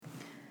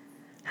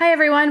Hi,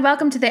 everyone.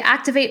 Welcome to the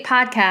Activate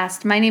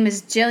Podcast. My name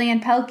is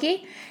Jillian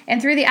Pelkey, and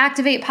through the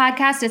Activate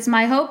Podcast, it's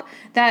my hope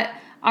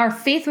that our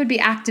faith would be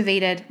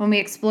activated when we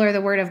explore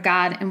the Word of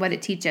God and what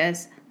it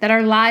teaches, that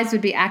our lives would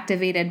be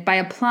activated by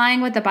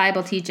applying what the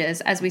Bible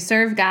teaches as we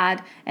serve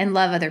God and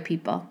love other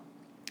people.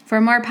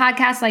 For more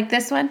podcasts like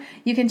this one,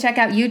 you can check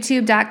out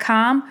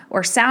youtube.com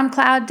or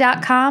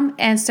soundcloud.com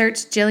and search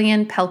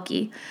Jillian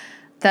Pelkey.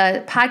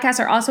 The podcasts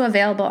are also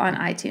available on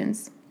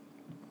iTunes.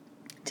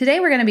 Today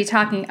we're going to be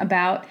talking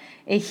about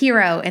a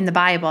hero in the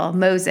Bible,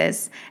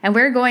 Moses, and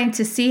we're going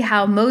to see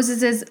how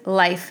Moses'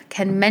 life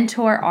can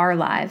mentor our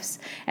lives,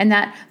 and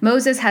that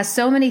Moses has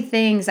so many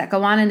things that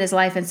go on in his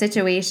life and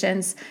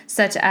situations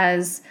such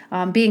as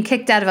being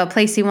kicked out of a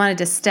place he wanted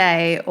to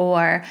stay,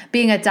 or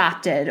being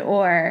adopted,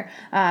 or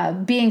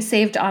being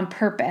saved on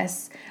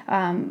purpose,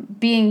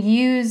 being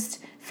used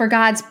for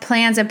God's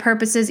plans and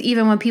purposes,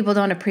 even when people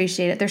don't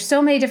appreciate it. There's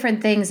so many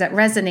different things that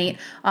resonate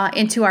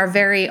into our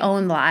very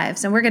own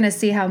lives. And we're going to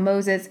see how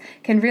Moses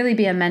can really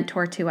be a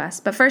mentor to us.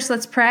 But first,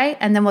 let's pray,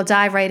 and then we'll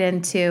dive right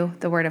into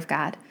the Word of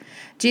God.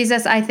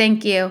 Jesus, I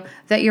thank you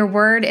that your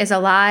word is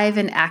alive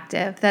and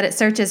active, that it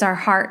searches our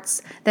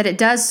hearts, that it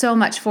does so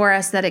much for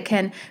us, that it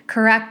can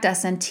correct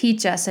us and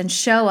teach us and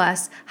show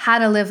us how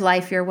to live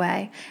life your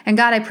way. And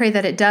God, I pray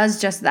that it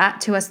does just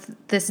that to us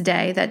this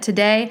day, that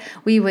today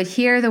we would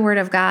hear the word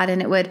of God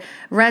and it would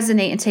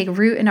resonate and take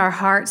root in our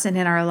hearts and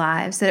in our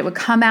lives, that it would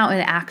come out in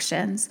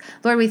actions.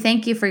 Lord, we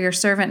thank you for your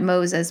servant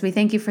Moses. We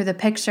thank you for the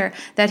picture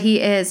that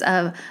he is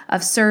of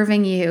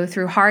serving you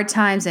through hard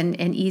times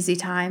and easy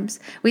times.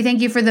 We thank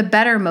you for the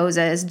better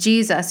Moses,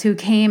 Jesus, who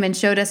came and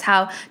showed us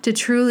how to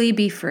truly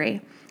be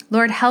free.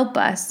 Lord, help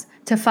us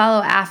to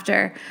follow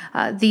after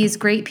these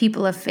great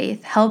people of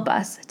faith. Help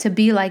us to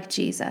be like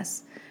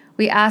Jesus.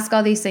 We ask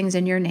all these things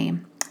in your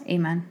name.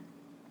 Amen.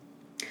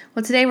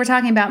 Well, today we're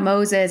talking about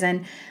Moses,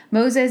 and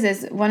Moses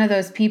is one of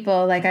those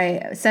people, like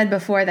I said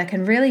before, that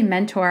can really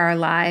mentor our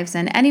lives.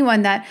 And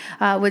anyone that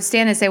would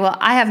stand and say, well,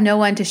 I have no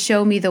one to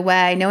show me the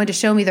way, no one to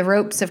show me the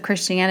ropes of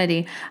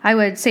Christianity, I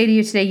would say to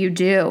you today, you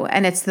do,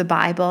 and it's the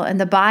Bible. And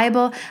the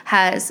Bible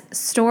has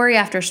story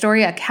after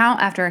story,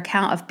 account after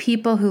account of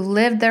people who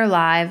lived their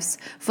lives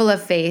full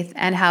of faith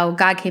and how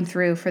God came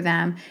through for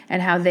them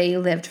and how they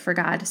lived for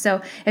God.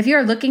 So if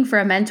you're looking for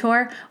a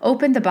mentor,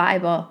 open the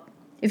Bible.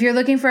 If you're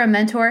looking for a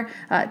mentor,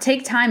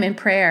 take time in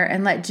prayer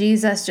and let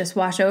Jesus just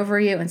wash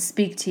over you and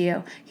speak to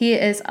you. He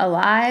is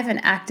alive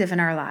and active in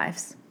our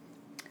lives.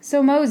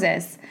 So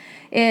Moses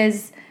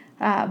is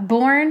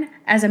born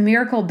as a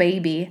miracle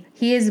baby.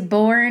 He is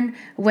born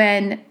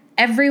when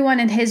everyone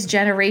in his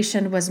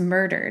generation was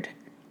murdered.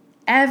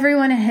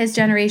 Everyone in his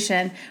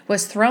generation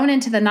was thrown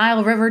into the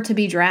Nile River to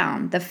be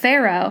drowned. The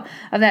Pharaoh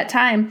of that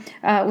time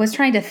was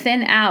trying to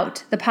thin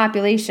out the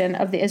population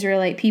of the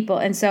Israelite people.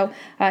 And so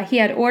he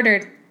had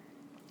ordered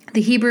the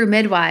Hebrew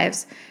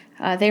midwives,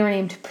 they were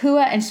named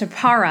Puah and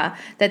Shipporah,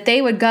 that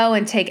they would go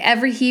and take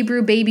every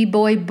Hebrew baby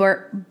boy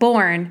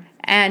born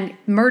and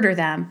murder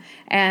them.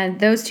 And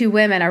those two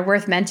women are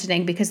worth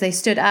mentioning because they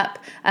stood up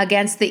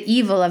against the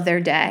evil of their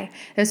day.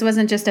 This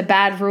wasn't just a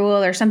bad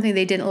rule or something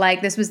they didn't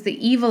like. This was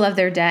the evil of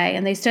their day,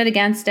 and they stood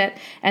against it,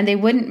 and they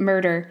wouldn't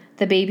murder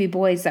the baby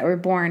boys that were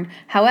born.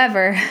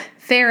 However,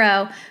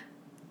 Pharaoh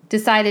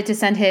decided to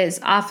send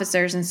his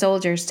officers and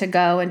soldiers to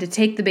go and to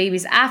take the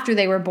babies after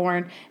they were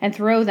born and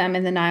throw them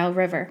in the Nile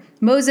River.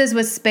 Moses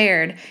was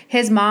spared.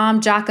 His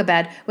mom,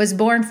 Jochebed, was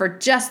born for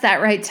just that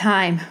right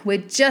time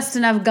with just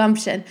enough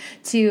gumption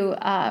to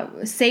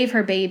save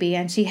her baby,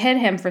 and she hid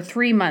him for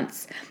 3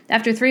 months.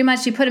 After 3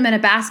 months, she put him in a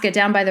basket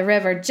down by the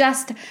river.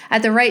 Just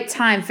at the right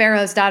time,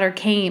 Pharaoh's daughter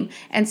came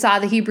and saw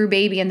the Hebrew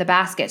baby in the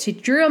basket. She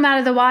drew him out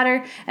of the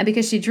water, and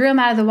because she drew him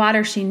out of the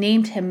water, she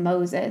named him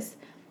Moses.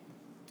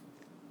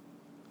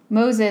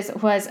 Moses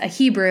was a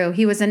Hebrew.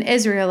 He was an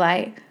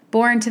Israelite,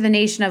 born to the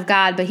nation of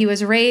God, but he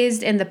was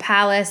raised in the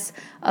palace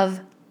of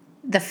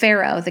the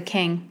Pharaoh, the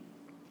king.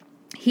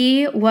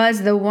 He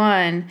was the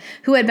one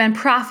who had been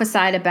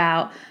prophesied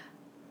about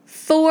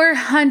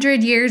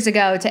 400 years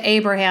ago to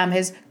Abraham,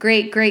 his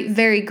very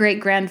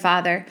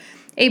great-grandfather.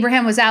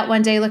 Abraham was out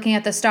one day looking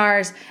at the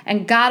stars,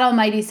 and God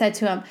Almighty said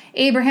to him,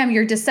 Abraham,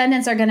 your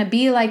descendants are going to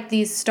be like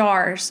these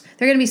stars.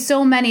 They're going to be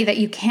so many that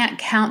you can't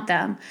count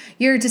them.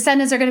 Your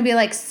descendants are going to be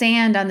like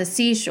sand on the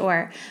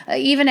seashore.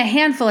 Even a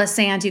handful of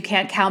sand you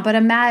can't count, but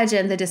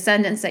imagine the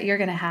descendants that you're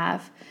going to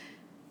have.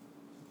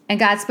 And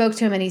God spoke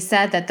to him, and he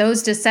said that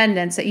those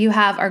descendants that you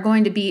have are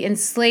going to be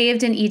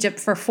enslaved in Egypt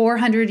for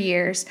 400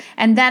 years,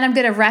 and then I'm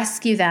going to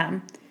rescue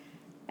them,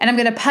 and I'm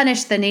going to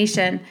punish the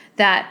nation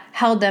that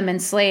held them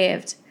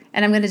enslaved.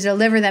 And I'm going to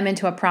deliver them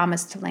into a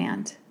promised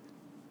land.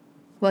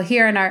 Well,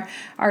 here in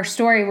our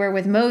story, we're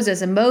with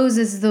Moses, and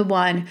Moses is the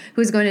one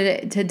who's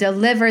going to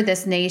deliver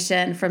this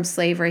nation from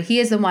slavery. He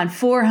is the one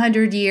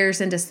 400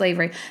 years into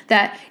slavery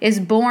that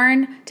is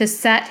born to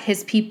set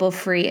his people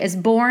free, is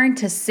born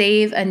to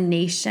save a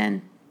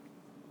nation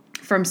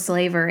from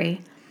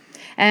slavery.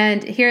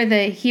 And here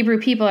the Hebrew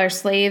people are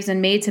slaves and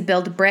made to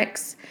build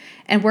bricks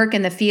and work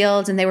in the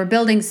fields, and they were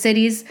building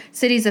cities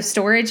of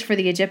storage for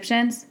the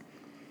Egyptians.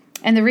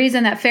 And the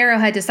reason that Pharaoh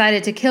had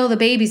decided to kill the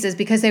babies is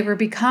because they were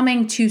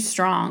becoming too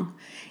strong.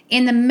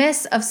 In the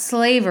midst of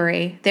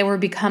slavery, they were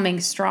becoming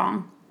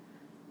strong.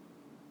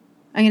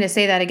 I'm going to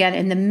say that again.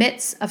 In the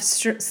midst of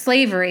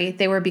slavery,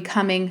 they were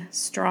becoming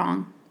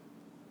strong.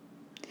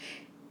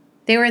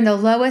 They were in the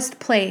lowest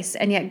place,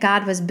 and yet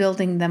God was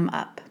building them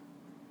up.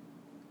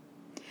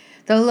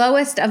 The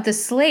lowest of the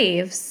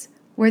slaves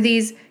were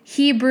these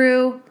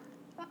Hebrew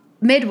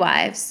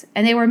midwives,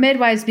 and they were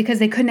midwives because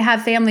they couldn't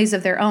have families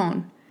of their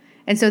own.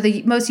 And so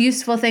the most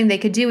useful thing they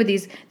could do with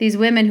these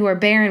women who were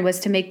barren was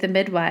to make them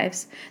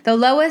midwives. The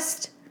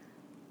lowest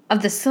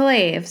of the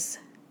slaves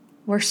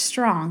were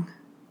strong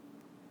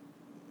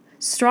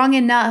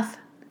enough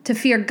to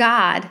fear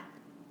God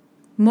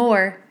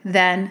more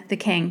than the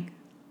king.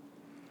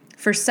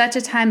 For such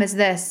a time as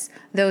this,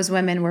 those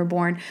women were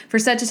born. For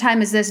such a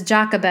time as this,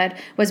 Jochebed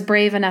was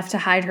brave enough to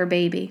hide her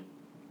baby.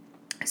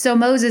 So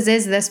Moses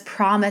is this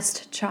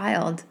promised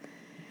child.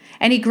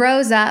 And he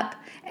grows up,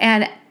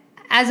 and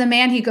as a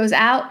man, he goes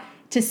out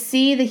to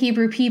see the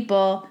Hebrew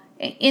people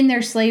in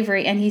their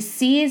slavery, and he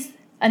sees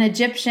an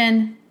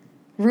Egyptian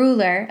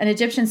ruler, an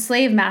Egyptian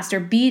slave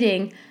master,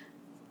 beating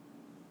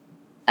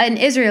an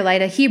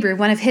Israelite, a Hebrew,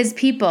 one of his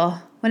people,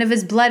 one of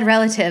his blood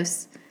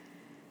relatives.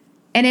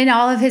 And in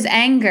all of his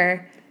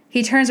anger,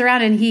 he turns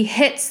around and he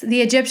hits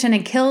the Egyptian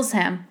and kills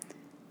him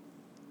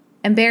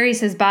and buries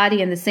his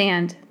body in the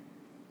sand.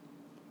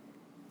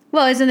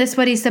 Well, isn't this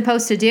what he's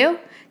supposed to do?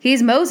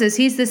 He's Moses.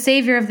 He's the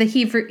savior of the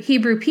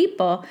Hebrew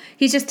people.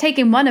 He's just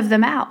taking one of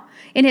them out.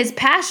 In his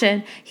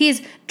passion,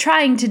 he's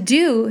trying to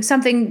do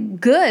something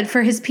good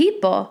for his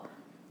people.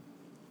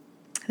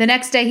 The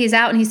next day he's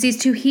out and he sees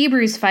two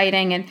Hebrews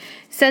fighting and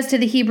says to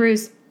the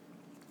Hebrews,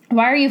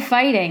 "Why are you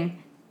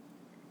fighting?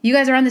 You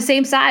guys are on the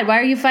same side. Why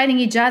are you fighting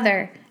each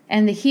other?"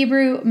 And the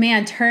Hebrew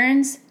man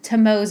turns to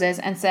Moses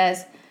and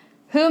says,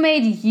 "Who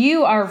made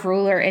you our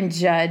ruler and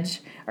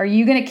judge? Are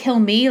you going to kill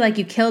me like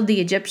you killed the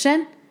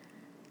Egyptian?"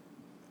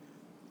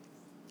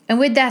 And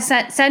with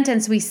that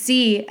sentence, we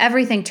see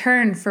everything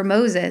turn for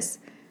Moses.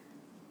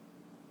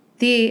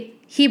 The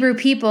Hebrew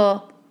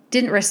people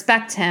didn't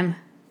respect him.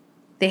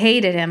 They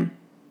hated him.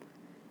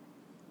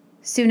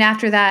 Soon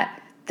after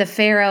that, the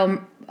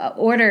Pharaoh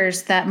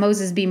orders that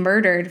Moses be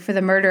murdered for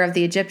the murder of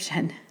the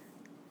Egyptian.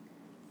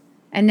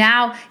 And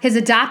now his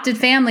adopted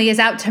family is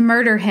out to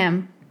murder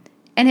him.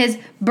 And his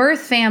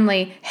birth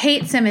family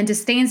hates him and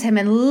disdains him.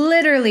 And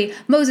literally,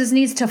 Moses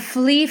needs to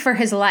flee for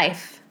his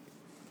life.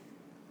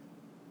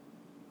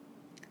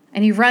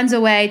 And he runs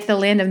away to the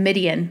land of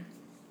Midian.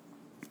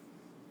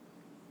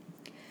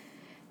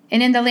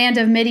 And in the land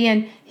of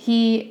Midian,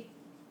 he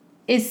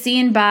is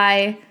seen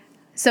by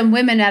some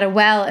women at a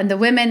well, and the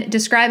women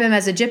describe him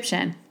as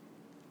Egyptian.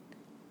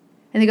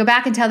 And they go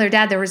back and tell their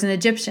dad there was an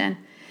Egyptian.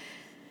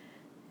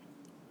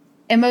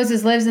 And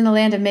Moses lives in the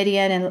land of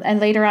Midian and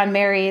later on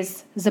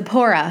marries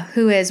Zipporah,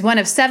 who is one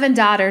of 7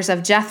 daughters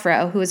of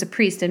Jethro, who is a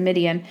priest in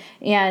Midian.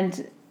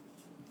 And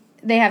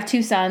they have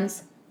 2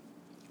 sons.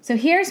 So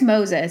here's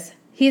Moses.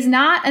 He's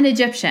not an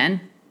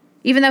Egyptian,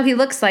 even though he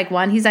looks like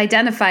one. He's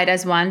identified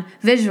as one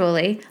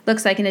visually,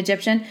 looks like an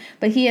Egyptian,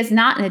 but he is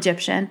not an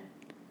Egyptian.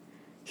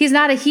 He's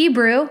not a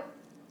Hebrew.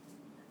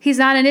 He's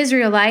not an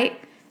Israelite,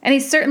 and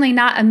he's certainly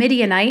not a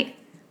Midianite.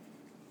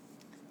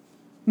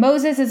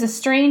 Moses is a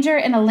stranger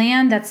in a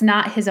land that's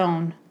not his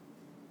own.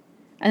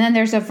 And then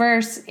there's a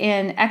verse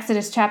in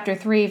Exodus chapter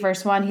 3,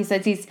 verse 1. He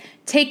says he's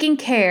taking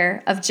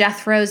care of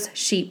Jethro's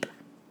sheep.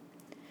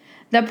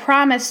 The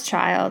promised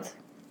child,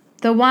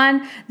 the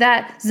one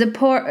that the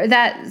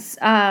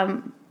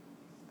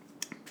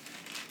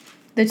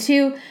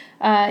 2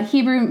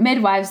 Hebrew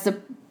midwives,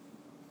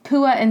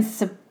 Puah and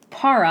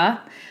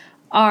Zipporah,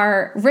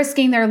 are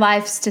risking their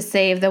lives to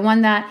save. The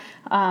one that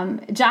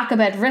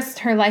Jochebed risked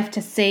her life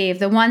to save.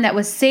 The one that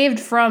was saved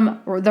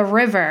from the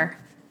river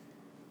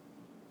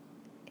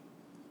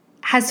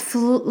has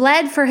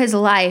fled for his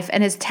life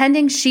and is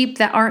tending sheep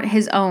that aren't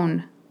his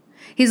own.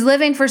 He's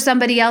living for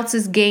somebody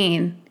else's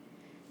gain.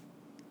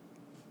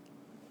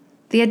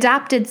 The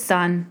adopted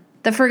son,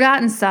 the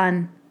forgotten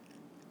son,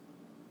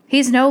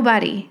 he's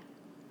nobody.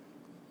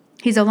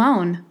 He's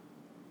alone.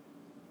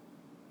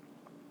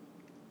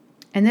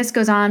 And this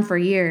goes on for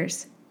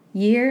years.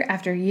 Year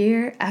after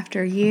year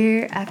after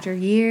year after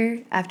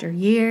year after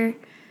year.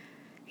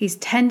 He's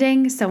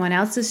tending someone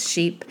else's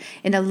sheep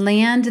in a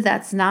land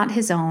that's not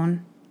his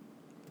own.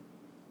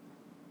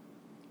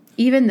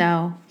 Even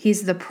though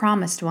he's the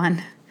promised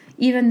one.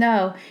 Even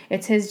though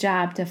it's his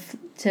job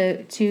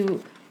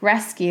to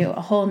rescue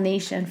a whole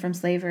nation from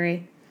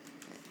slavery.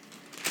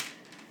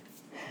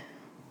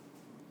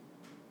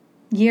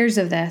 Years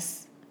of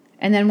this.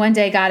 And then one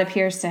day God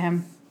appears to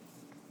him.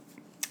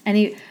 And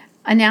he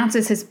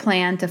announces his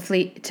plan to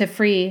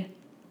free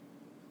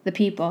the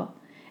people.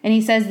 And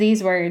he says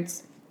these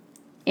words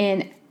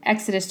in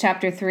Exodus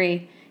chapter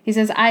 3. He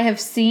says, "I have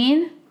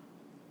seen,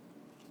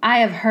 I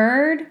have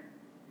heard,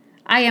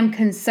 I am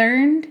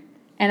concerned,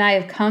 and I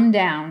have come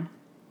down."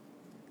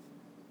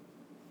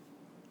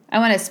 I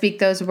want to speak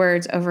those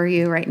words over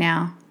you right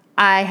now.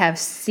 I have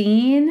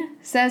seen,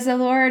 says the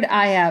Lord.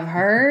 I have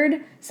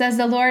heard, says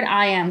the Lord.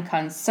 I am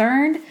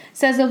concerned,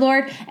 says the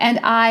Lord. And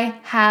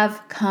I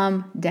have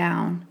come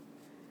down.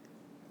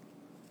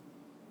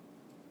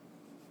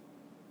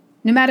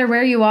 No matter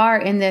where you are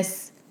in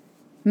this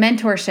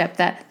mentorship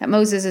that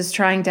Moses is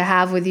trying to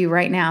have with you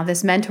right now,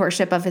 this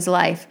mentorship of his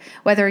life,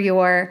 whether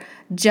you're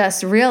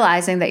just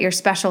realizing that you're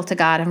special to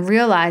God and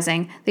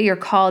realizing that you're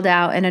called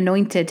out and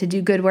anointed to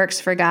do good works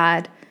for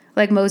God,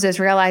 like Moses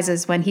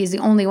realizes when he's the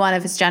only one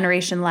of his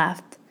generation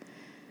left,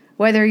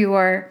 whether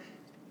you're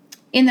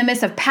in the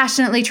midst of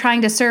passionately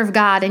trying to serve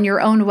God in your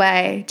own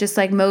way, just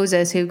like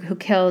Moses who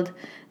killed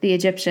the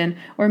Egyptian,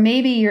 or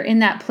maybe you're in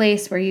that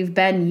place where you've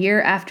been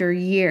year after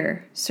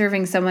year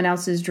serving someone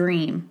else's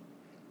dream,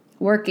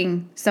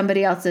 working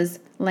somebody else's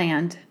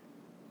land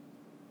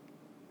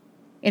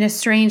in a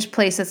strange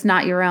place that's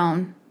not your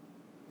own,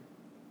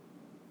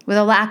 with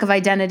a lack of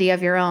identity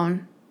of your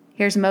own.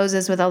 Here's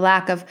Moses with a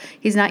lack of,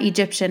 he's not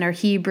Egyptian or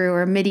Hebrew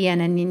or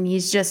Midian, and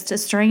he's just a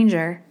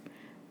stranger.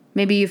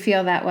 Maybe you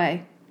feel that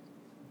way.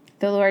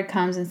 The Lord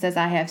comes and says,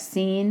 I have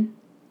seen,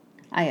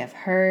 I have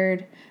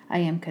heard, I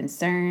am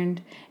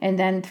concerned. And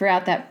then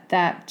throughout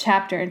that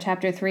chapter, in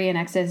chapter 3 in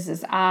Exodus, it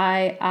says,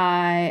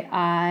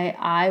 I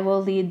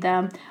will lead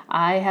them.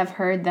 I have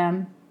heard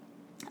them.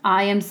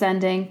 I am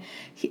sending.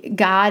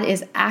 God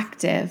is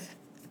active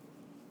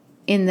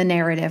in the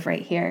narrative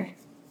right here.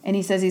 And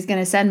he says he's going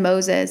to send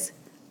Moses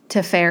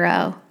to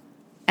Pharaoh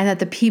and that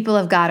the people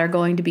of God are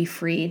going to be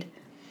freed.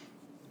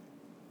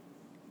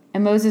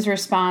 And Moses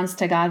responds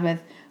to God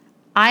with,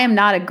 I am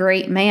not a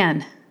great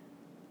man.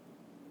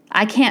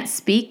 I can't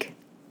speak.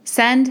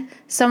 Send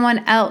someone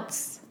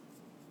else.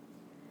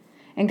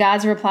 And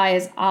God's reply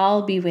is,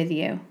 I'll be with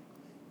you.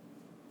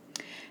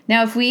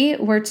 Now, if we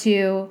were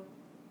to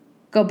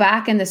go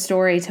back in the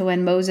story to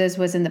when Moses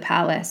was in the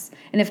palace,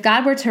 and if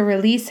God were to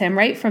release him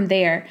right from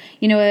there,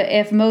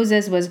 if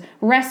Moses was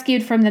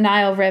rescued from the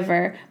Nile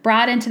River,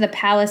 brought into the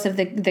palace of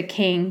the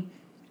king,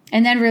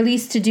 and then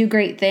released to do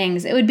great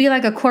things, it would be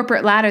like a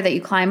corporate ladder that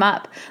you climb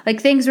up. Like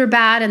things were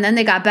bad, and then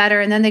they got better,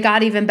 and then they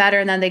got even better,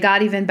 and then they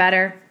got even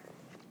better.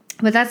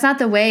 But that's not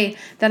the way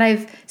that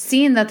I've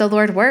seen that the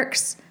Lord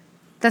works.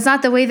 That's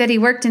not the way that he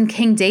worked in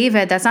King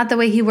David. That's not the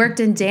way he worked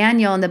in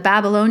Daniel in the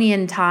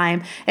Babylonian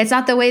time. It's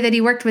not the way that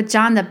he worked with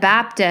John the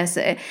Baptist.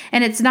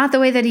 And it's not the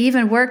way that he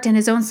even worked in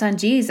his own son,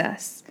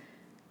 Jesus.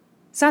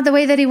 It's not the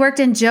way that he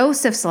worked in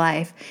Joseph's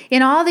life.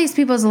 In all these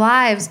people's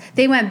lives,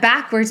 they went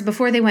backwards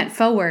before they went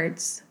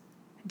forwards.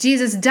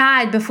 Jesus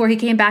died before he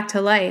came back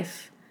to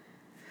life.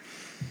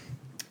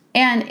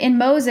 And in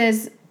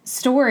Moses'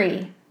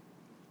 story,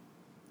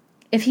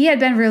 if he had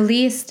been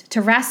released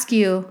to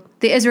rescue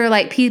the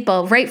Israelite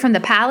people right from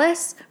the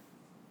palace,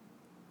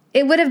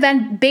 it would have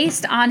been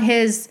based on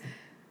his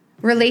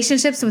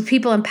relationships with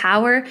people in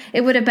power.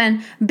 It would have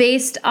been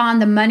based on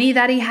the money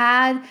that he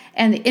had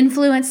and the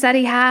influence that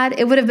he had.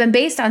 It would have been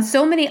based on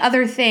so many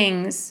other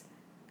things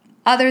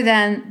other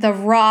than the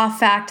raw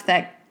fact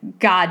that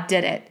God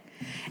did it.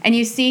 And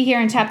you see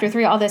here in chapter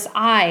 3, all this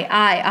I,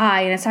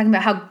 and it's talking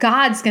about how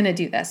God's going to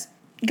do this.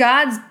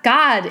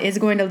 God is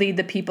going to lead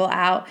the people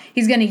out.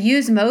 He's going to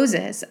use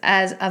Moses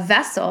as a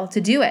vessel to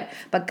do it,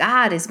 but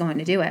God is going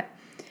to do it.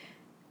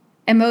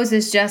 And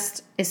Moses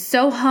just is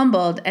so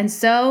humbled and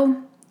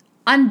so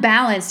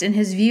unbalanced in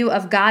his view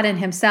of God and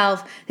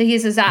himself that he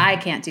says, I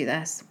can't do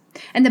this.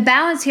 And the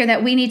balance here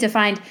that we need to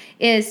find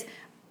is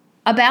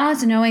a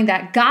balance of knowing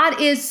that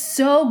God is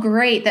so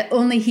great that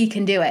only he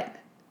can do it.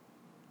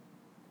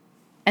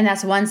 And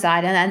that's one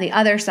side. And then the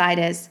other side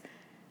is,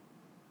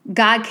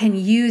 God can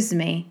use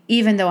me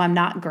even though I'm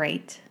not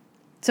great.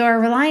 So our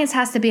reliance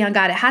has to be on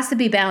God. It has to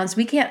be balanced.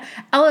 We can't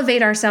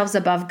elevate ourselves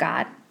above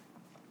God.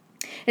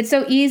 It's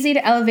so easy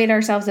to elevate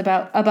ourselves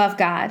above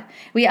God.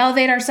 We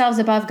elevate ourselves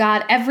above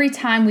God every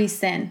time we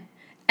sin.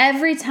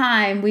 Every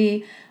time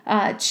we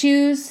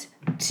choose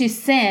to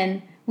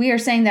sin, we are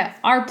saying that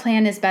our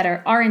plan is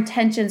better. Our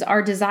intentions,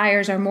 our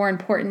desires are more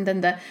important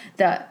than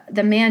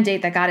the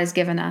mandate that God has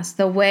given us,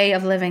 the way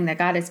of living that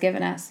God has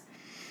given us.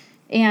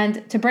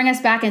 And to bring us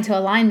back into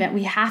alignment,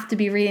 we have to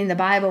be reading the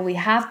Bible. We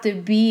have to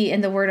be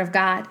in the Word of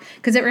God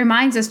because it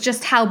reminds us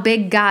just how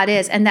big God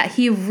is and that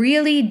he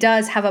really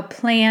does have a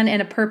plan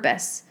and a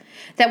purpose.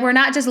 That we're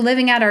not just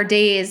living out our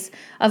days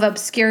of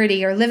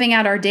obscurity or living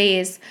out our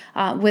days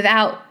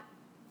without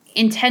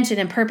intention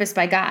and purpose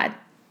by God.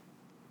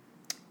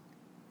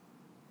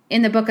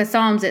 In the book of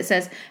Psalms, it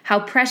says, how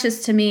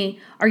precious to me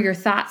are your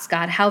thoughts,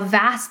 God. How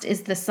vast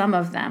is the sum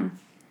of them.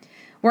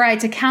 Were I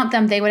to count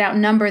them, they would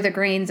outnumber the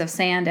grains of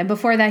sand. And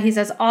before that, he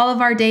says, all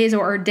of our days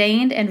are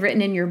ordained and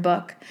written in your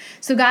book.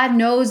 So God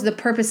knows the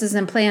purposes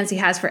and plans he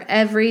has for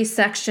every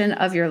section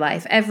of your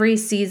life, every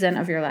season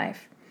of your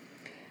life.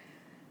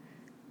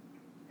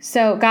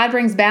 So God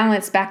brings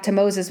balance back to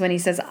Moses when he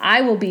says,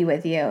 I will be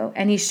with you.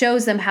 And he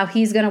shows them how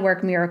he's going to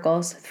work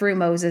miracles through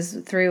Moses,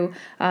 through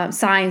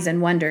signs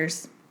and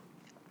wonders.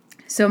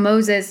 So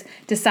Moses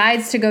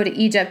decides to go to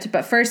Egypt,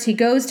 but first he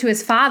goes to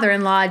his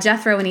father-in-law,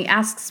 Jethro, and he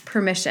asks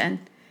permission.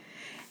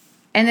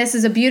 And this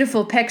is a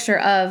beautiful picture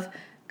of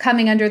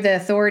coming under the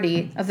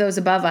authority of those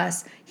above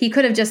us. He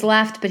could have just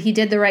left, but he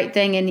did the right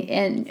thing.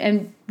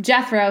 And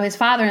Jethro, his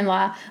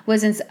father-in-law,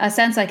 was in a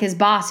sense like his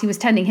boss. He was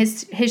tending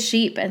his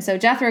sheep. And so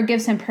Jethro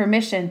gives him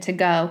permission to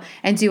go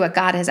and do what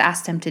God has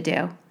asked him to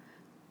do.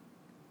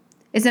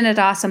 Isn't it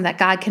awesome that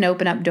God can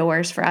open up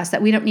doors for us,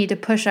 that we don't need to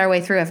push our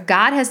way through? If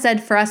God has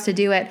said for us to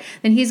do it,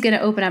 then he's going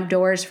to open up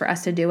doors for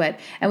us to do it.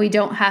 And we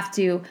don't have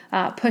to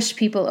push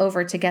people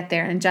over to get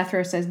there. And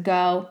Jethro says,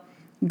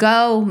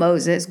 Go,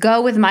 Moses,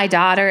 go with my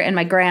daughter and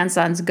my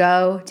grandsons,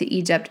 go to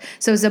Egypt.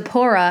 So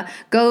Zipporah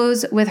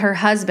goes with her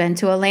husband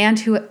to a land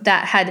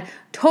that had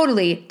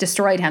totally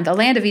destroyed him. The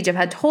land of Egypt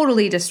had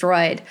totally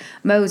destroyed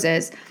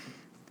Moses.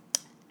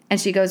 And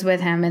she goes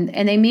with him.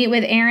 And they meet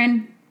with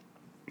Aaron,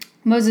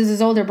 Moses'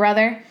 older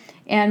brother,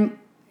 and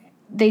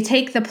they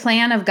take the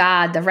plan of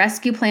God, the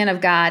rescue plan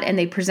of God, and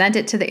they present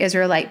it to the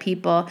Israelite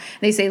people.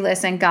 They say,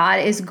 listen,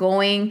 God is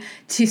going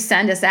to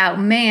send us out,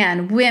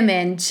 man,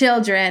 women,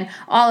 children,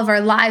 all of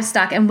our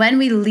livestock. And when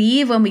we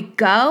leave, when we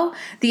go,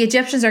 the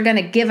Egyptians are going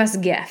to give us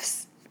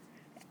gifts.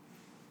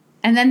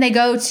 And then they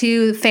go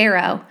to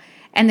Pharaoh,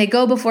 and they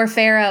go before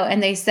Pharaoh,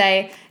 and they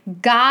say,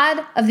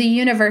 God of the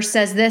universe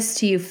says this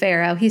to you,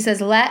 Pharaoh. He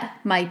says, let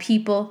my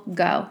people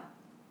go.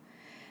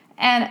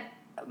 And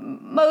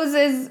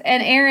Moses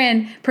and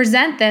Aaron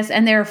present this,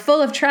 and they're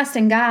full of trust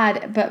in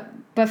God,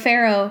 but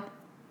Pharaoh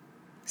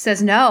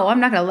says, no, I'm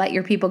not going to let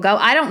your people go.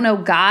 I don't know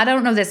God. I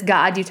don't know this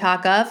God you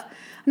talk of.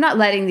 I'm not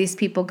letting these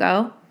people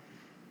go.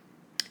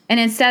 And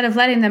instead of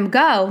letting them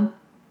go,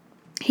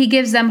 he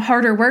gives them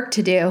harder work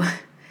to do.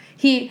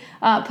 He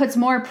puts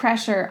more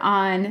pressure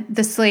on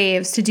the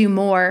slaves to do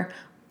more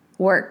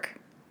work.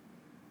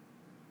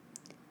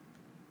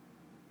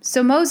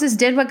 So Moses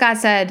did what God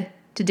said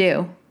to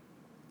do.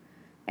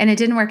 And it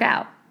didn't work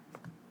out.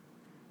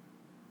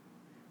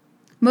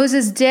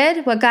 Moses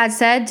did what God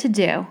said to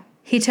do.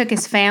 He took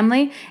his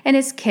family and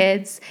his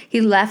kids. He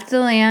left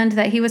the land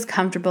that he was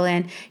comfortable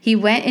in. He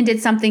went and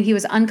did something he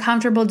was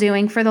uncomfortable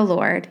doing for the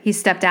Lord. He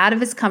stepped out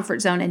of his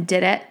comfort zone and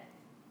did it.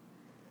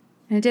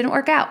 And it didn't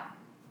work out.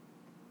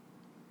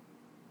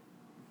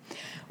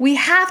 We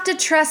have to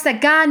trust that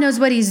God knows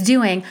what he's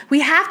doing. We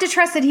have to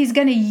trust that he's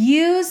going to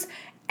use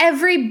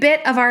every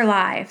bit of our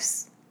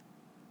lives.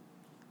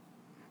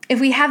 If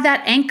we have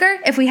that anchor,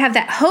 if we have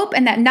that hope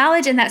and that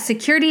knowledge and that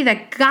security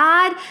that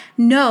God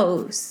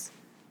knows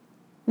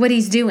what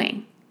he's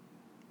doing,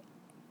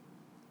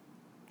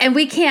 and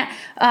we can't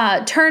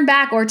turn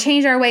back or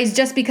change our ways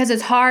just because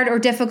it's hard or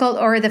difficult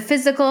or the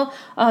physical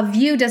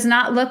view does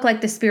not look like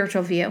the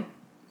spiritual view.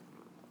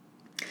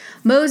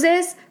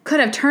 Moses could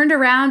have turned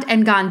around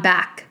and gone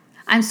back.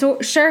 I'm so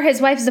sure his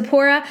wife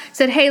Zipporah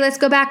said, hey, let's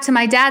go back to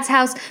my dad's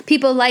house.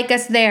 People like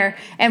us there,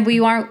 and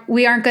we aren't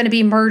going to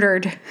be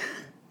murdered.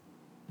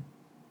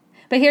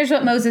 But here's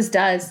what Moses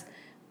does.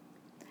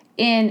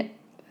 In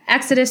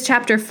Exodus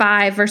chapter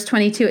 5, verse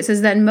 22, it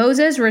says, then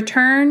Moses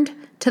returned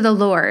to the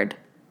Lord.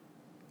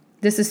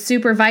 This is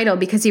super vital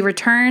because he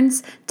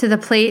returns to the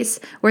place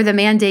where the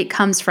mandate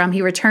comes from.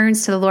 He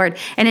returns to the Lord.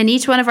 And in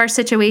each one of our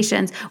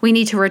situations, we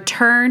need to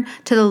return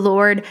to the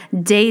Lord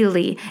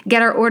daily,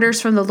 get our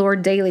orders from the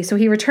Lord daily. So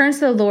he returns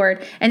to the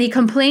Lord and he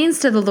complains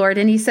to the Lord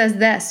and he says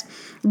this,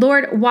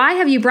 Lord, why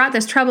have you brought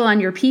this trouble on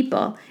your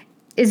people?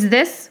 Is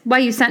this why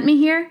you sent me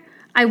here?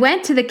 I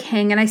went to the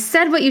king and I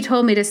said what you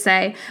told me to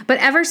say, but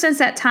ever since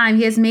that time,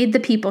 he has made the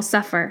people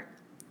suffer,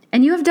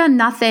 and you have done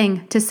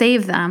nothing to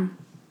save them.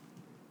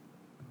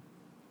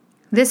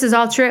 This is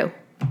all true.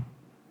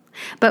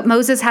 But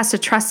Moses has to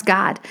trust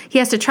God. He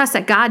has to trust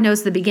that God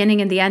knows the beginning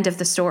and the end of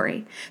the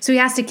story. So he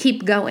has to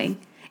keep going.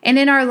 And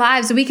in our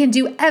lives, we can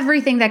do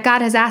everything that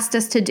God has asked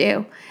us to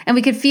do, and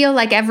we can feel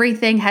like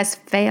everything has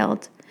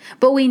failed.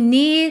 But we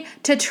need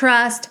to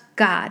trust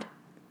God.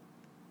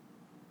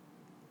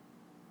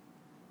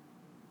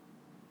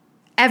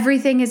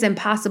 Everything is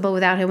impossible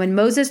without him. When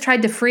Moses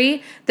tried to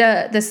free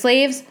the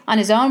slaves on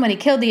his own, when he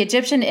killed the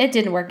Egyptian, it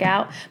didn't work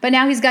out. But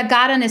now he's got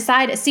God on his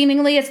side.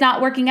 Seemingly it's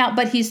not working out,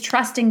 but he's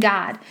trusting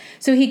God.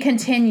 So he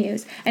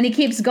continues and he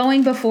keeps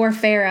going before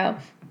Pharaoh.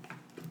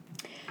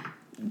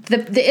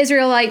 The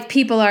Israelite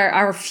people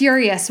are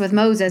furious with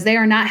Moses. They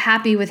are not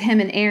happy with him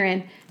and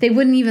Aaron. They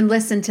wouldn't even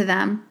listen to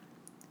them.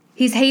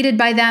 He's hated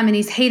by them and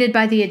he's hated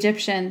by the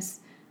Egyptians.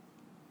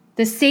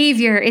 The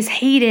Savior is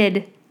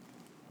hated.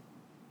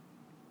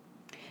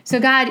 So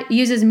God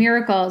uses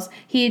miracles.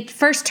 He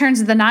first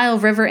turns the Nile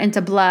River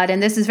into blood,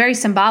 and this is very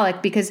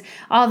symbolic because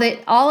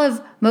all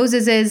of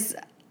Moses's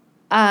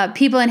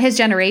people in his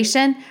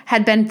generation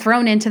had been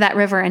thrown into that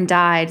river and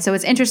died. So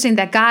it's interesting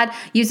that God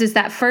uses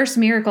that first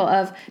miracle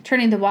of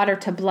turning the water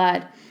to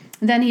blood.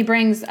 Then he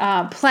brings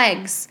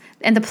plagues,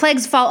 and the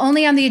plagues fall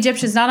only on the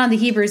Egyptians, not on the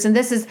Hebrews. And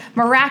this is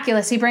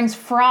miraculous. He brings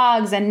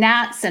frogs and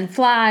gnats and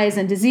flies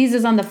and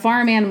diseases on the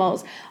farm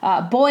animals,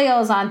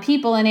 boils on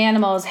people and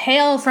animals,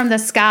 hail from the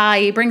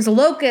sky. He brings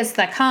locusts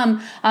that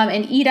come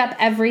and eat up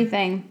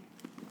everything.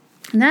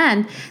 And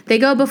then they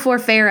go before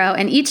Pharaoh,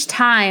 and each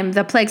time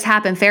the plagues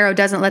happen, Pharaoh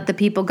doesn't let the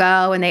people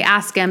go, and they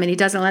ask him, and he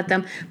doesn't let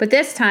them. But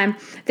this time,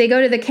 they go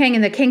to the king,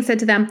 and the king said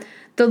to them,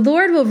 The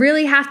Lord will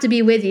really have to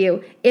be with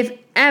you if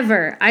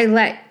ever I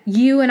let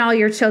you and all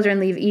your children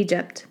leave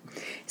Egypt.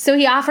 So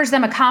he offers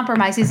them a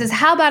compromise. He says,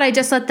 how about I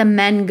just let the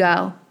men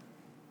go?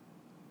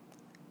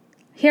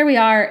 Here we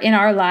are in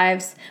our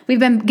lives. We've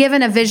been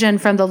given a vision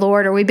from the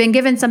Lord, or we've been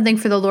given something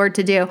for the Lord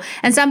to do,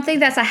 and something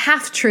that's a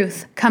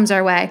half-truth comes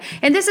our way.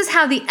 And this is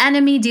how the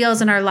enemy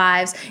deals in our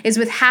lives, is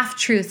with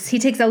half-truths. He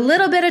takes a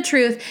little bit of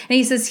truth, and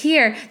he says,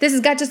 here, this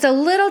has got just a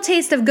little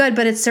taste of good,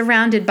 but it's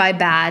surrounded by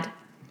bad.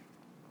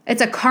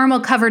 It's a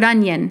caramel-covered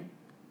onion.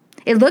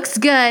 It looks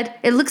good.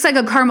 It looks like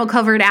a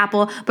caramel-covered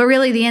apple, but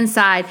really the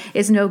inside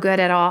is no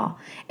good at all.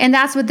 And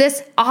that's what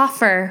this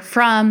offer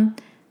from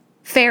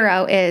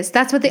Pharaoh is.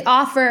 That's what the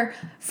offer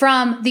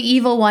from the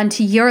evil one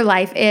to your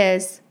life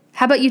is.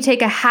 How about you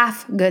take a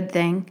half good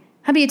thing?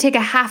 How about you take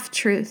a half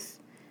truth?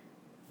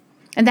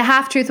 And the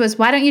half truth was,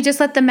 why don't you just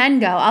let the men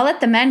go? I'll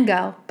let the men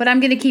go, but I'm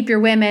going to keep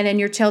your women and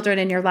your children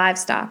and your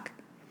livestock.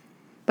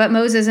 But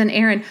Moses and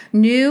Aaron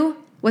knew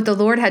what the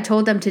Lord had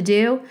told them to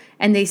do,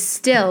 and they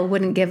still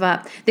wouldn't give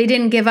up. They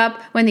didn't give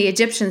up when the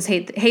Egyptians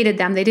hated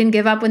them. They didn't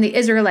give up when the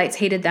Israelites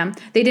hated them.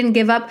 They didn't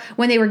give up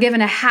when they were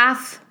given a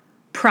half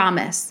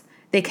promise.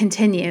 They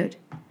continued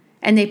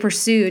and they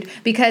pursued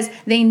because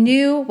they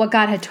knew what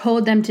God had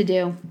told them to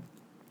do.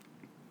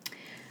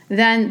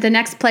 Then the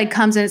next plague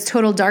comes and it's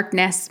total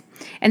darkness.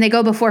 And they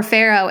go before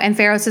Pharaoh, and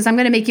Pharaoh says, I'm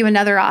going to make you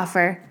another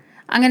offer.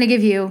 I'm going to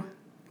give you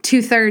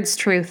 2/3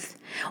 truth.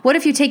 What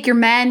if you take your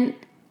men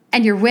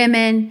and your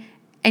women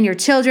and your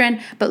children,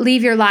 but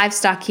leave your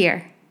livestock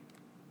here?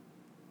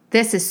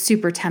 This is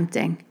super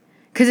tempting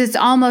because it's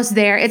almost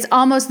there. It's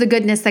almost the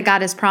goodness that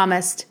God has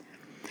promised.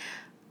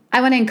 I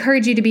want to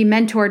encourage you to be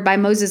mentored by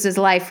Moses'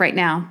 life right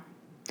now.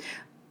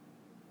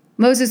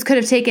 Moses could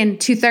have taken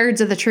 2/3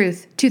 of the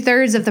truth,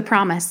 2/3 of the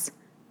promise,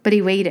 but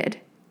he waited.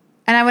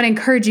 And I want to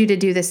encourage you to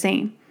do the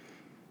same.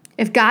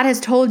 If God has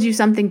told you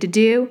something to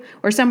do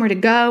or somewhere to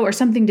go or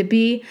something to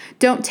be,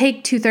 don't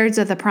take 2/3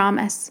 of the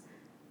promise,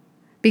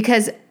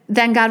 because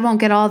then God won't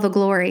get all the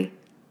glory.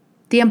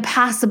 The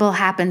impossible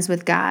happens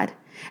with God.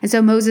 And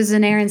so Moses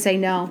and Aaron say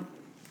no.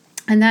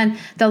 And then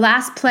the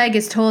last plague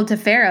is told to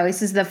Pharaoh. He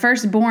says, the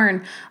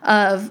firstborn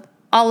of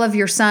all of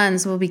your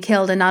sons will be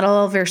killed, and not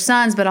all of your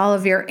sons, but all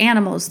of your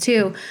animals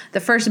too. The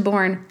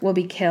firstborn will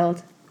be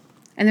killed.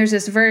 And there's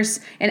this verse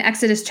in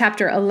Exodus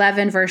chapter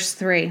 11, verse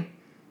 3.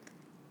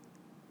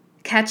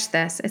 Catch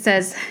this. It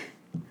says,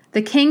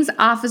 the king's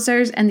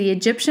officers and the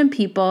Egyptian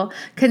people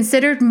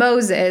considered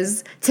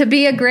Moses to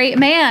be a great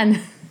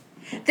man.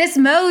 This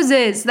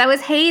Moses that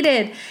was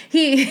hated,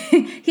 he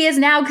is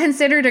now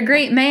considered a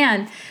great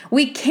man.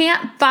 We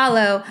can't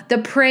follow the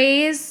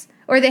praise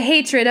or the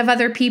hatred of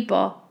other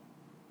people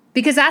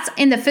because that's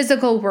in the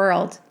physical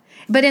world.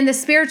 But in the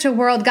spiritual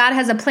world, God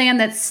has a plan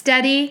that's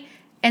steady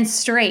and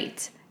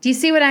straight. Do you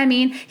see what I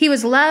mean? He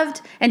was loved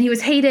and he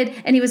was hated,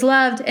 and he was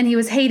loved and he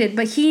was hated,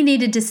 but he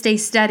needed to stay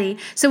steady.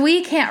 So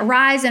we can't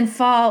rise and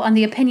fall on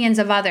the opinions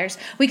of others.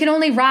 We can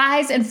only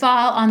rise and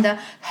fall on the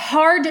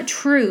hard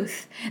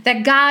truth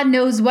that God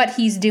knows what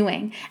he's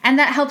doing. And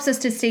that helps us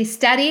to stay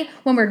steady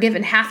when we're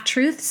given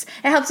half-truths.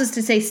 It helps us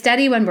to stay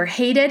steady when we're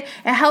hated.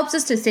 It helps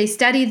us to stay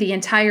steady the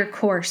entire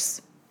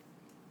course.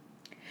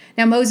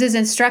 Now Moses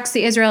instructs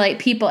the Israelite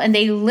people, and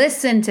they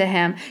listen to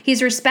him.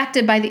 He's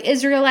respected by the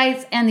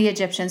Israelites and the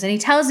Egyptians. And he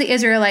tells the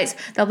Israelites,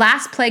 the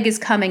last plague is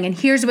coming, and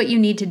here's what you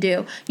need to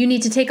do. You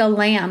need to take a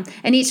lamb,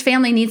 and each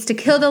family needs to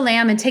kill the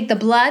lamb and take the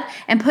blood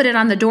and put it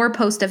on the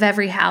doorpost of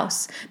every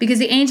house, because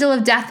the angel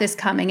of death is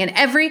coming, and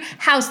every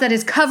house that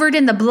is covered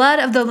in the blood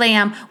of the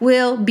lamb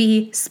will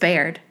be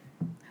spared.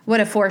 What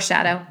a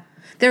foreshadow.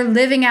 They're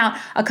living out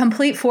a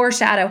complete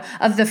foreshadow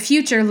of the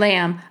future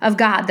Lamb of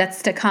God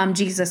that's to come,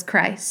 Jesus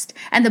Christ,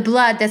 and the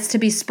blood that's to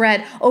be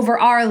spread over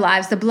our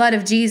lives, the blood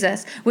of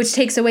Jesus, which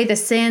takes away the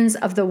sins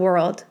of the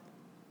world.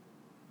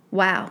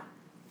 Wow.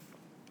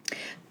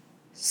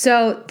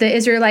 So the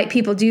Israelite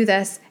people do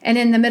this, and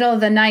in the middle of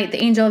the night,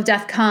 the angel of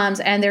death comes,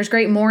 and there's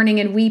great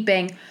mourning and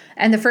weeping,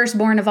 and the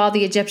firstborn of all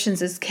the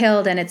Egyptians is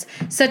killed. And it's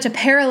such a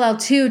parallel,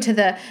 too, to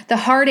the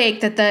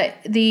heartache that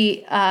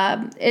the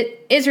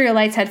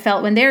Israelites had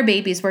felt when their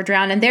babies were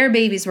drowned and their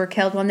babies were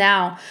killed. Well,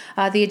 now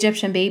the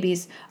Egyptian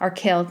babies are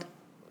killed.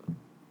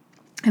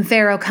 And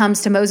Pharaoh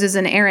comes to Moses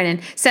and Aaron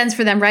and sends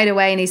for them right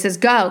away. And he says,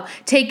 go,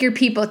 take your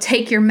people,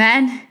 take your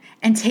men,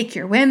 and take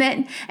your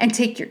women, and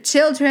take your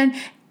children,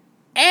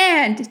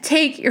 and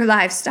take your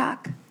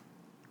livestock,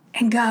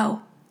 and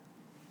go.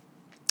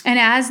 And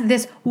as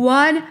this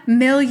 1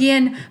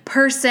 million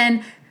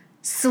person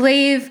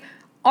slave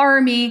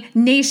army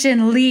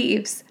nation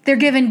leaves, they're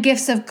given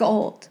gifts of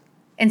gold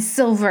and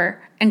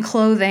silver and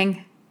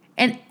clothing.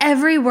 And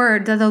every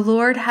word that the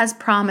Lord has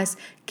promised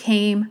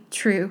came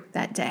true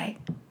that day.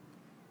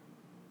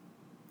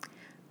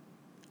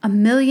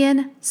 1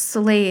 million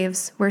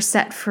slaves were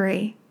set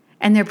free,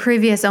 and their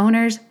previous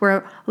owners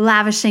were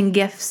lavishing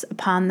gifts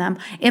upon them.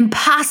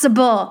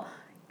 Impossible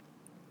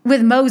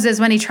with Moses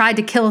when he tried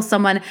to kill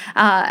someone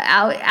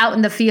out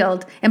in the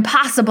field.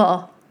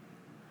 Impossible.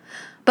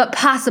 but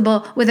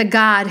possible with a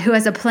God who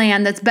has a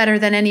plan that's better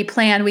than any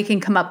plan we can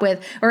come up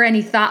with or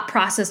any thought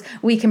process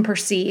we can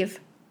perceive.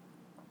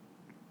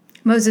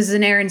 Moses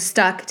and Aaron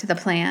stuck to the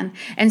plan,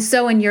 and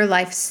so in your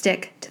life,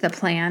 stick to the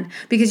plan,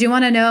 because you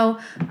want to know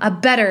a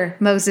better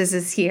Moses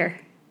is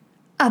here.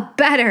 A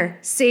better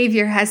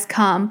Savior has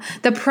come.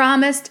 The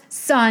promised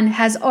Son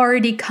has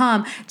already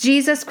come.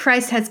 Jesus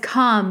Christ has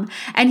come,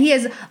 and he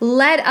has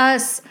led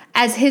us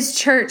as his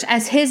church,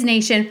 as his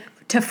nation,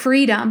 to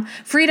freedom.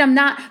 Freedom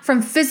not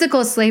from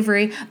physical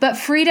slavery, but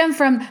freedom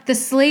from the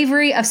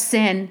slavery of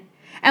sin.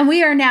 And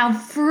we are now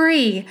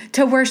free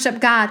to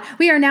worship God.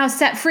 We are now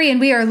set free, and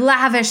we are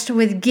lavished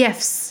with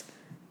gifts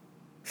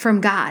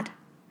from God.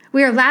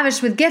 We are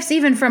lavished with gifts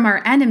even from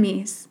our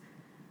enemies.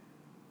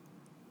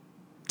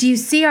 Do you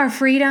see our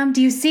freedom?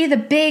 Do you see the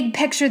big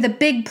picture, the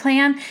big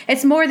plan?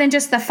 It's more than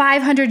just the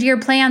 500-year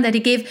plan that he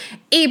gave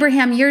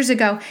Abraham years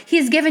ago. He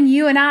has given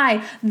you and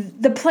I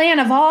the plan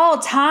of all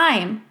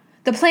time,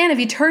 the plan of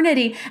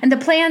eternity. And the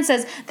plan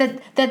says that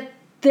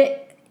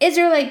the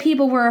Israelite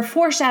people were a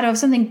foreshadow of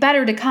something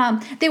better to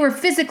come. They were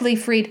physically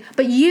freed,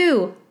 but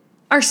you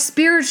are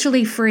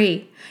spiritually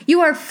free.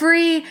 You are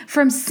free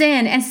from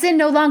sin, and sin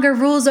no longer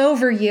rules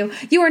over you.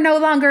 You are no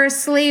longer a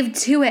slave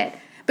to it,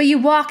 but you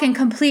walk in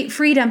complete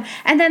freedom.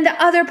 And then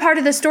the other part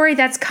of the story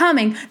that's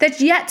coming,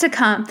 that's yet to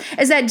come,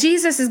 is that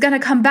Jesus is going to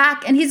come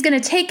back, and he's going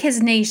to take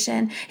his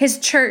nation, his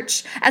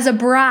church, as a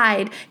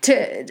bride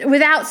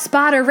without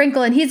spot or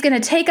wrinkle, and he's going to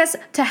take us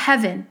to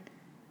heaven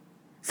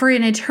for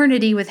an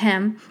eternity with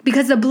him,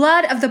 because the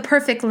blood of the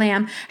perfect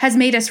Lamb has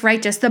made us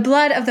righteous. The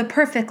blood of the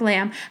perfect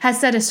Lamb has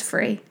set us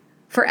free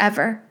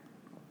forever.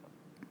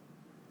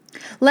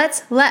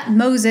 Let's let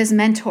Moses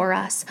mentor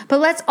us,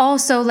 but let's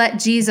also let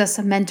Jesus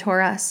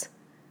mentor us.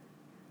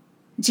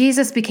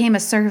 Jesus became a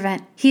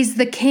servant. He's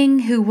the King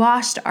who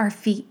washed our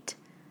feet.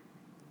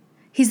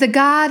 He's the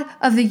God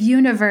of the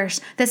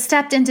universe that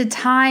stepped into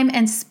time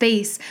and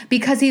space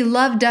because he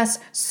loved us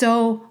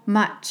so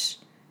much.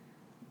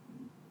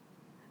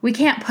 We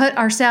can't put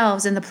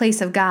ourselves in the place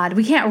of God.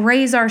 We can't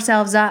raise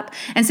ourselves up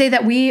and say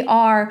that we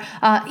are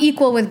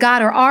equal with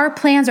God, or our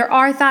plans or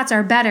our thoughts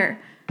are better.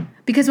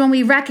 Because when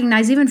we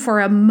recognize, even for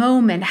a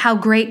moment, how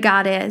great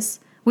God is,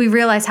 we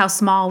realize how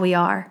small we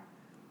are.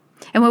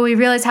 And when we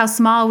realize how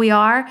small we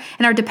are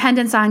and our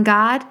dependence on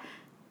God,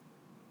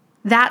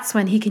 that's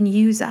when he can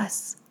use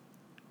us.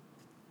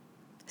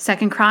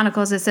 2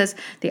 Chronicles, it says,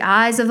 the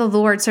eyes of the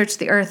Lord search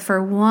the earth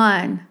for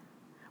one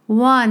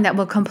that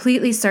will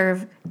completely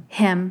serve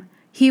him.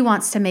 He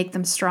wants to make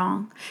them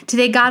strong.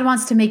 Today, God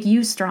wants to make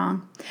you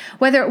strong.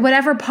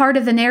 Whatever part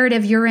of the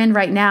narrative you're in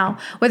right now,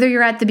 whether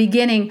you're at the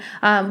beginning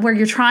where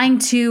you're trying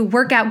to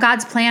work out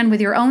God's plan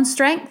with your own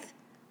strength,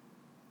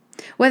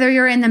 whether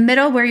you're in the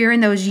middle where you're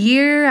in those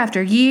year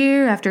after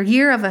year after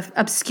year of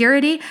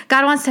obscurity,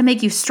 God wants to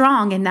make you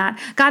strong in that.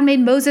 God made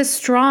Moses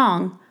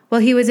strong while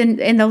he was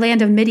in the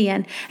land of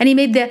Midian. And he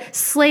made the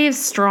slaves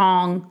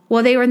strong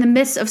while they were in the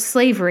midst of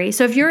slavery.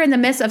 So if you're in the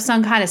midst of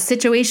some kind of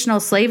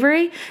situational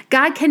slavery,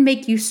 God can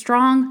make you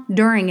strong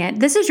during it.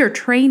 This is your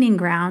training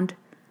ground.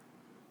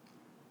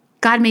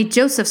 God made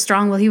Joseph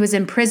strong while he was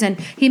in prison.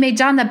 He made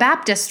John the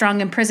Baptist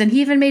strong in prison.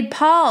 He even made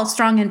Paul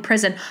strong in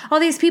prison. All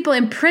these people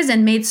in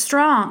prison made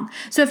strong.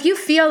 So if you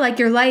feel like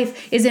your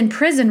life is in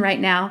prison right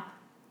now,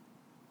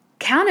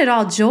 count it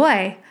all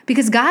joy,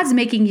 because God's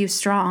making you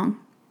strong.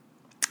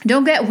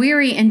 Don't get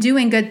weary in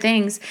doing good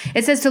things.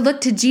 It says to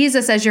look to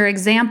Jesus as your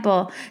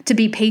example, to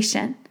be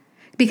patient,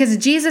 because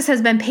Jesus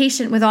has been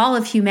patient with all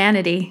of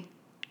humanity.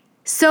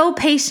 So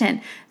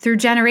patient through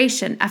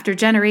generation after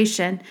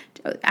generation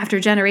after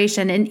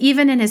generation. And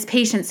even in his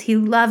patience, he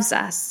loves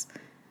us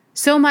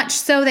so much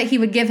so that he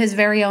would give his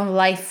very own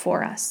life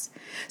for us.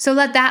 So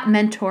let that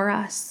mentor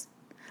us.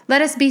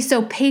 Let us be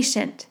so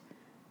patient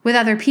with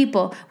other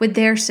people, with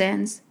their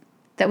sins,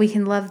 that we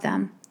can love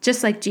them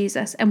just like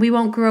Jesus, and we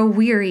won't grow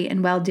weary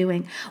in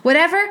well-doing.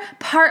 Whatever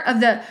part of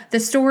the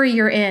story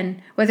you're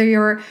in, whether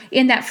you're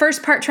in that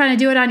first part trying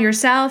to do it on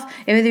yourself,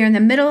 whether you're in the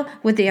middle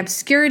with the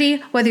obscurity,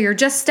 whether you're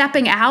just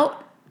stepping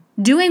out,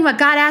 doing what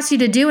God asks you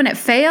to do and it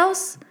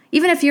fails,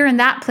 even if you're in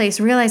that place,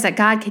 realize that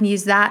God can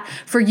use that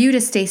for you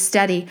to stay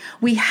steady.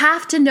 We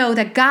have to know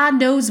that God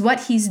knows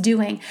what he's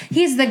doing.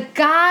 He's the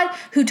God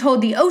who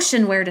told the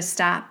ocean where to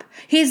stop.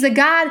 He's the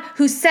God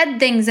who said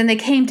things and they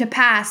came to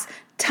pass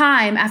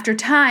time after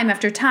time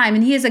after time.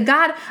 And he is a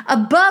God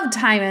above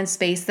time and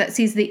space that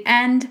sees the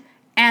end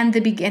and the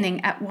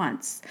beginning at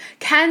once.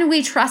 Can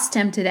we trust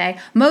him today?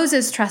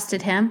 Moses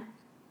trusted him,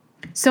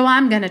 so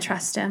I'm going to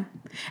trust him.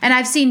 And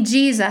I've seen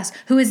Jesus,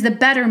 who is the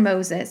better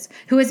Moses,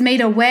 who has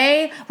made a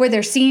way where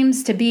there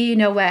seems to be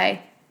no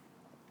way.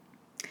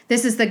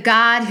 This is the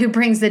God who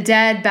brings the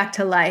dead back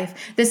to life.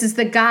 This is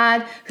the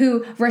God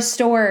who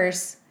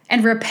restores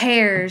and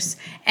repairs,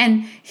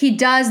 and he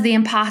does the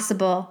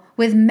impossible.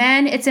 With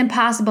men, it's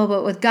impossible,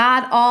 but with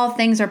God, all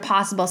things are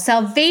possible.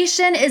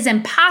 Salvation is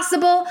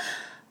impossible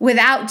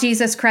without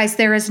Jesus Christ.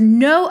 There is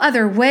no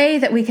other way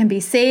that we can be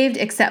saved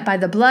except by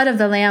the blood of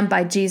the Lamb,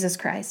 by Jesus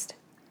Christ.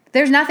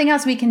 There's nothing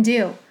else we can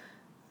do.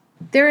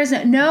 There is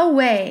no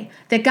way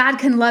that God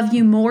can love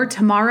you more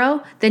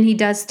tomorrow than he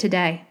does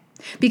today.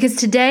 Because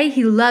today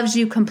he loves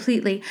you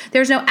completely.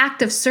 There's no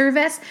act of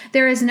service.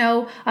 There is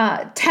no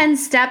 10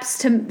 steps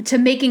to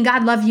making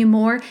God love you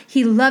more.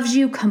 He loves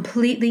you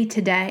completely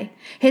today.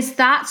 His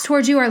thoughts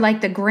towards you are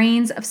like the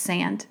grains of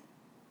sand.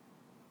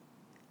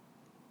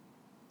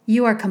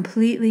 You are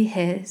completely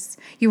his.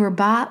 You were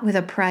bought with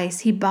a price.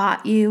 He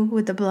bought you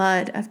with the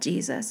blood of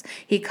Jesus.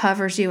 He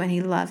covers you and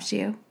he loves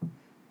you.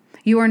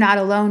 You are not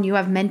alone. You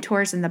have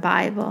mentors in the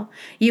Bible.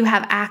 You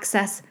have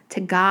access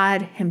to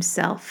God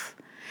himself.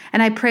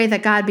 And I pray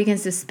that God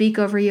begins to speak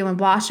over you and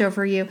wash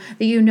over you,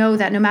 that you know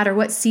that no matter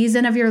what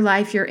season of your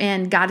life you're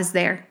in, God is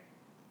there.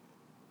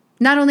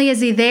 Not only is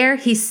he there,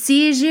 he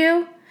sees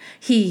you,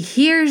 he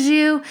hears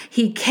you,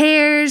 he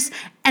cares,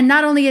 and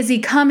not only is he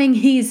coming,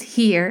 he's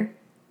here.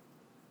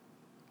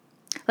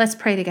 Let's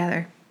pray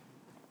together.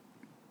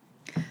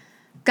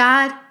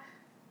 God,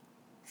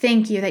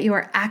 thank you that you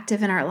are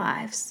active in our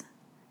lives.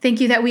 Thank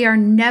you that we are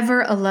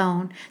never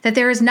alone, that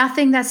there is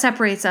nothing that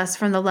separates us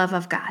from the love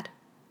of God.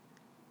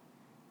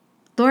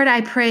 Lord,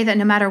 I pray that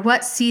no matter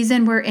what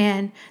season we're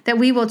in, that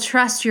we will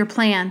trust your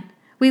plan.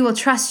 We will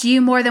trust you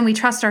more than we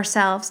trust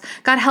ourselves.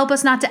 God, help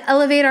us not to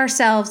elevate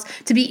ourselves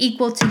to be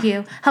equal to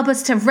you. Help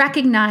us to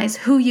recognize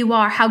who you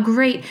are, how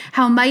great,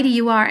 how mighty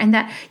you are, and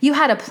that you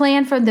had a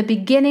plan from the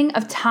beginning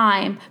of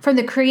time. From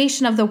the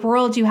creation of the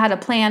world, you had a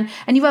plan,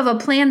 and you have a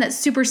plan that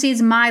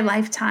supersedes my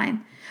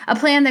lifetime. A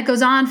plan that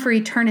goes on for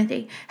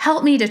eternity.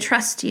 Help me to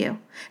trust you.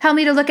 Help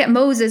me to look at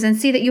Moses and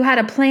see that you had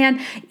a plan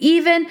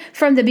even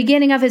from the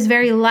beginning of his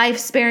very life,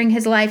 sparing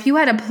his life. You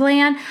had a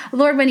plan,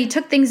 Lord, when he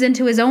took things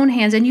into his own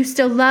hands and you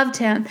still loved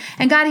him.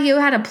 And God, you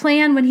had a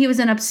plan when he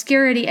was in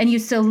obscurity and you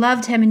still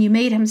loved him and you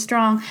made him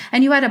strong.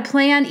 And you had a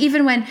plan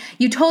even when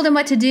you told him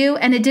what to do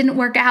and it didn't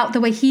work out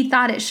the way he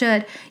thought it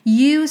should.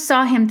 You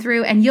saw him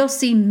through and you'll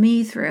see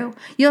me through.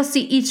 You'll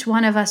see each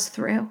one of us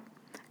through.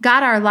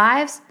 God, our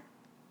lives,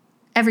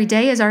 every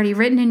day is already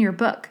written in your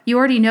book. You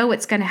already know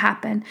what's going to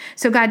happen.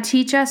 So God,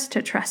 teach us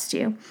to trust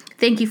you.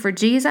 Thank you for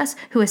Jesus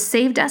who has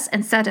saved us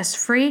and set us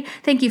free.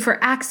 Thank you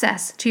for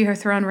access to your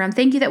throne room.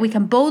 Thank you that we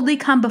can boldly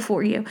come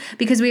before you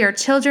because we are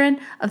children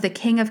of the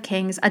King of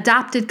Kings,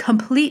 adopted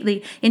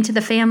completely into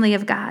the family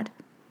of God.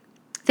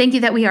 Thank you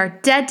that we are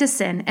dead to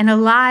sin and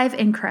alive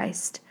in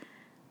Christ.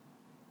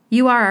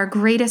 You are our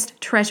greatest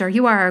treasure.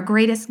 You are our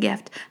greatest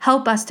gift.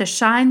 Help us to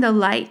shine the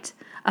light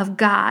of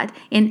God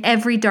in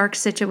every dark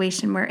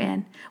situation we're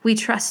in. We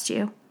trust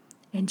you.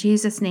 In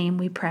Jesus' name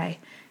we pray.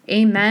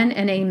 Amen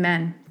and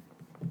amen.